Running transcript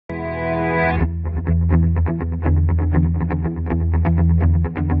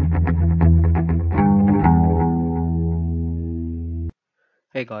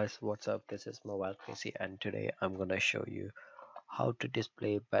Hey guys, what's up? This is Mobile Crazy, and today I'm gonna show you how to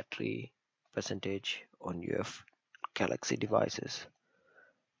display battery percentage on your Galaxy devices.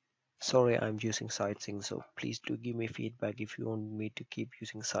 Sorry, I'm using sightseeing, so please do give me feedback if you want me to keep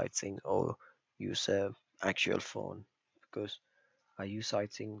using sightseeing or use a actual phone. Because I use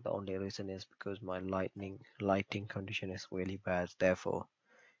sightseeing, the only reason is because my lighting condition is really bad. Therefore,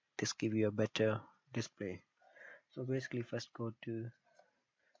 this give you a better display. So basically, first go to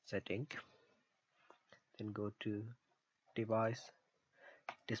setting, then go to device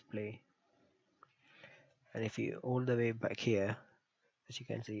display, and if you all the way back here, as you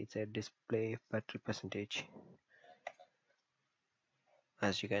can see, it's a display battery percentage.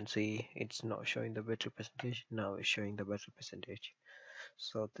 As you can see, it's not showing the battery percentage. Now it's showing the battery percentage.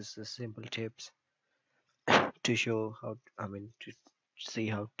 So this is simple tips to show how, to see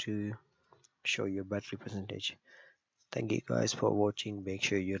how to show your battery percentage. Thank you guys for watching. Make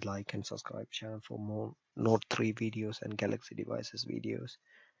sure you like and subscribe channel for more Note 3 videos and Galaxy devices videos,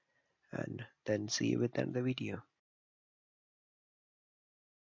 and then see you with another video.